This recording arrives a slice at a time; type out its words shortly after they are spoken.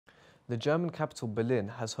The German capital Berlin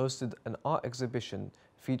has hosted an art exhibition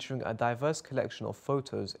featuring a diverse collection of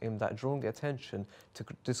photos aimed at drawing attention to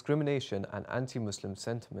discrimination and anti-Muslim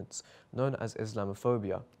sentiments, known as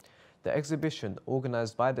Islamophobia. The exhibition,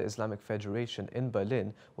 organized by the Islamic Federation in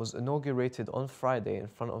Berlin, was inaugurated on Friday in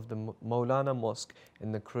front of the Maulana Mosque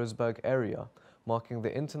in the Kreuzberg area, marking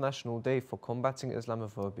the International Day for Combating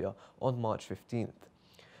Islamophobia on March 15th.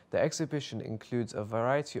 The exhibition includes a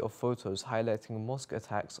variety of photos highlighting mosque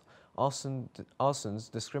attacks,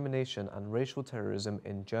 arsons, discrimination and racial terrorism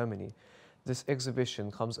in Germany. This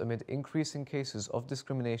exhibition comes amid increasing cases of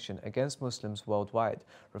discrimination against Muslims worldwide,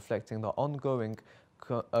 reflecting the ongoing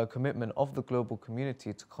commitment of the global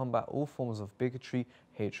community to combat all forms of bigotry,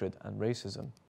 hatred and racism.